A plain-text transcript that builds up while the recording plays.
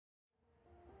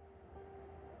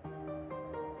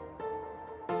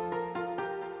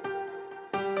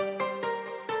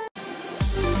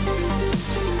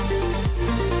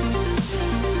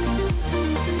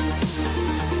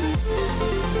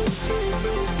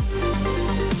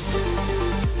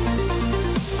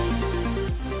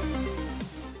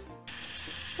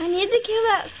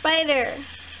that spider.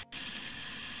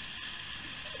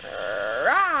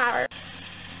 Rawr.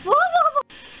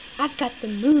 I've got the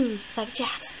moves like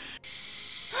Jack.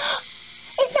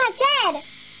 It's not dead!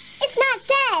 It's not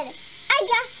dead!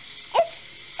 It's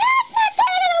not dead! I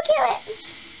will kill it!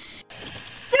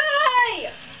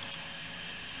 Die!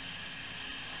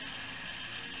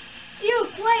 You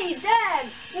play dead!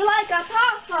 You're like a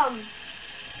possum!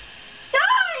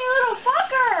 Die, you little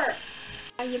fucker!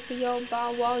 Yippee-yo, bow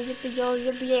wow, yippee-yo,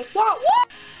 yippee-yay, wah, wah!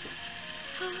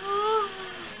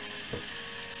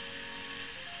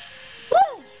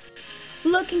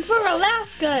 Looking for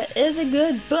Alaska is a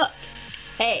good book.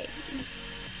 Hey.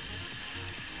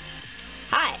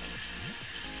 Hi.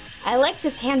 I like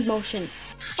this hand motion.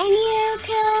 And you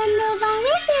could move on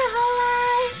with your whole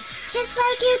life, just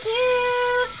like you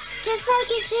do, just like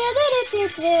you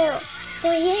do.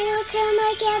 For you can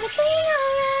make everything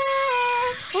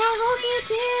alright, and I hope you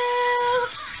do.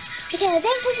 Because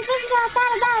this is all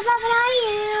about loving on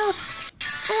you.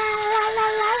 La la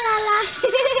la la la.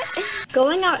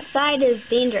 Going outside is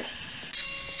dangerous.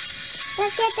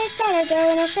 Let's get this better, girl,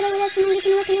 and I'll show you what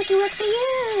something that can work for you.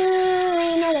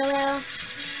 Ain't no will.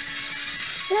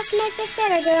 Let's make this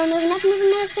better, girl. Moving up,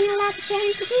 spinning a lot of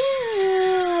change to do.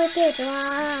 Good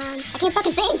one. I can't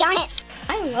fucking sing, darn it.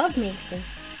 I love Mason.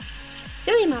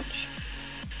 Very much.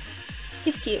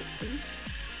 He's cute.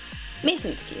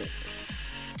 Mason's cute.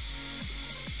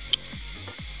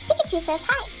 Pikachu says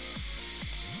hi.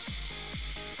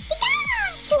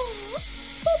 Pikachu!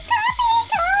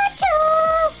 Pikachu!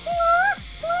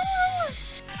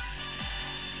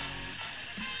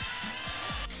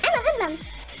 I'm a hoodlum.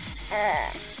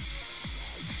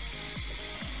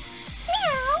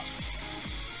 Meow.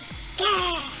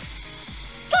 Gah.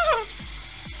 Gah.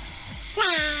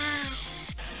 Gah.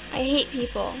 I hate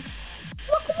people.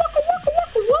 Waka waka waka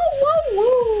waka woo woo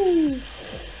woo!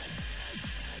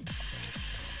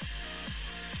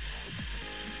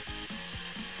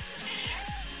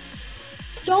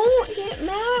 Don't get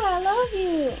mad, I love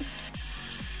you.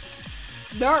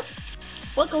 Darth,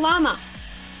 look a llama.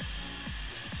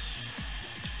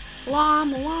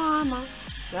 Llama, llama,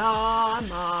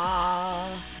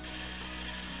 llama.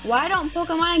 Why don't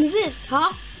Pokemon exist,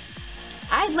 huh?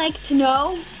 I'd like to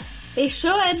know. They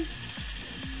should.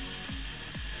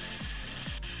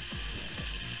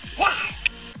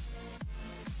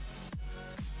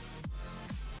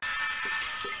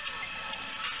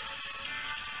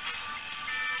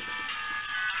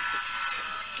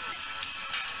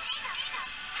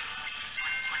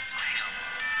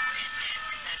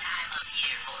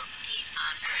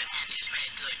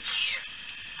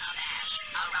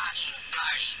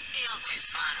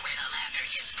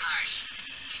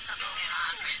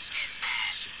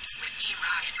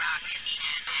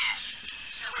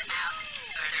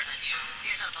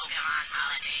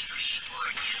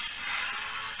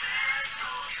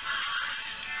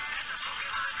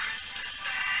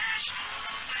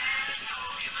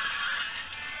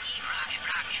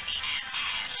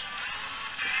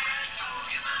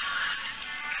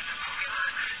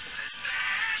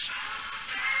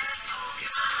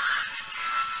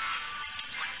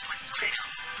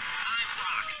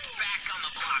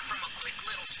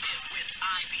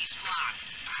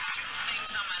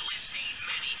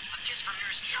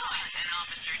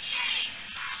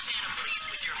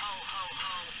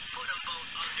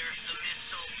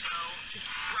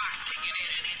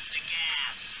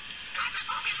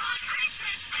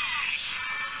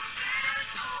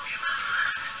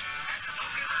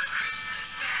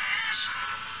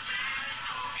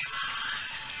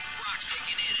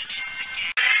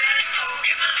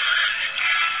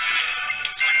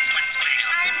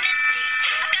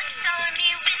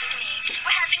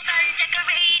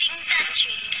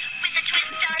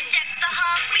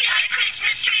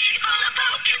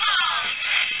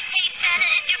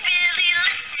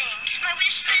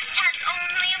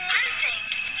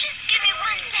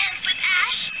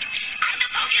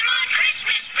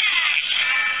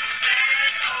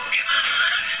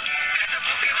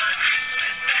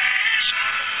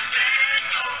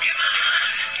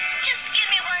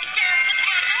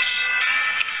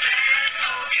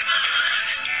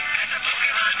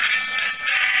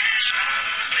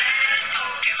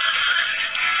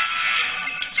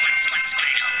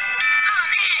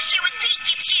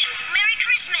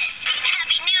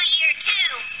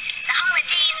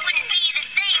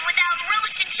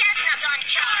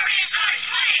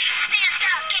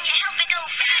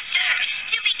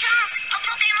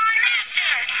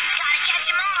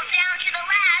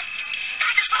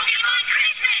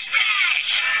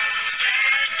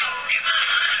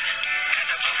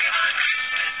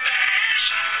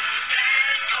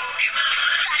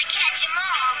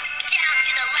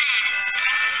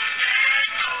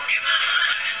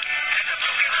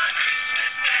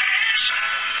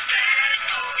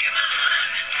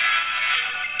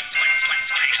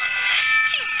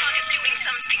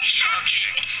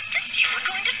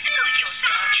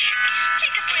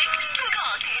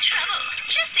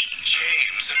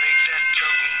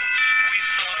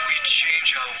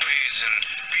 your ways and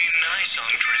be nice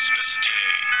on Christmas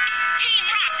Day. Team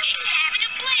Rocket's having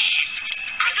a blast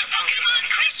at the Pokemon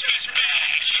Christmas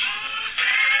Bash. Who's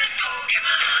that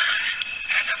Pokemon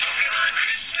at the Pokemon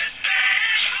Christmas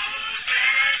Bash? Who's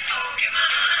that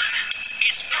Pokemon?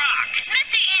 It's Brock,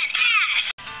 Missy, and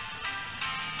Ash.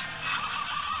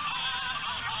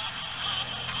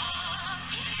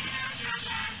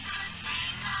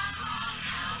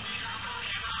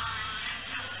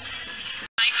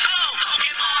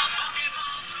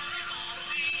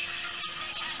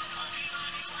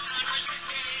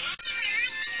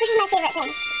 Which is my favorite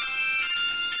thing.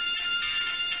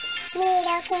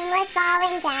 Nidoking was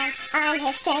falling down on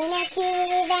his trainer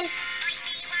Steven,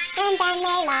 and then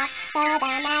they lost, so the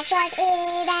match was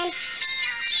even.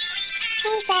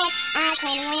 He said, I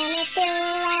can win this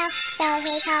duel, so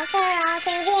he called for all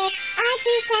to hear. I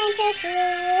choose Center Cruel.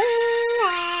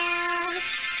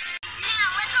 Now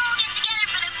let's all get together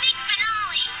for the big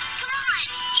finale. Come on,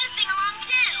 you sing along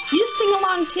too. You sing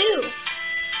along too.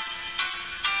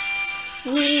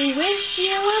 We wish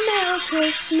you a Merry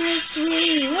Christmas.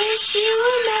 We wish you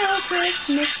a Merry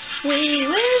Christmas. We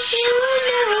wish you a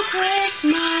Merry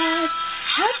Christmas.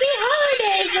 Happy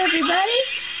holidays, everybody,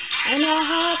 and a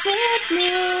Happy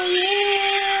New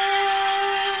Year.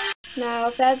 Now,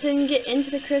 if that didn't get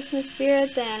into the Christmas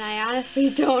spirit, then I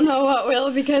honestly don't know what will,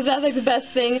 because that's like the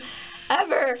best thing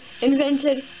ever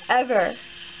invented, ever.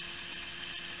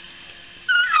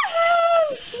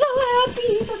 I'm so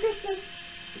happy for Christmas.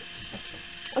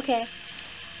 Okay.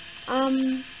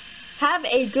 Have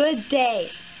a good day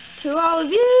to all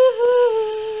of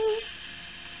you.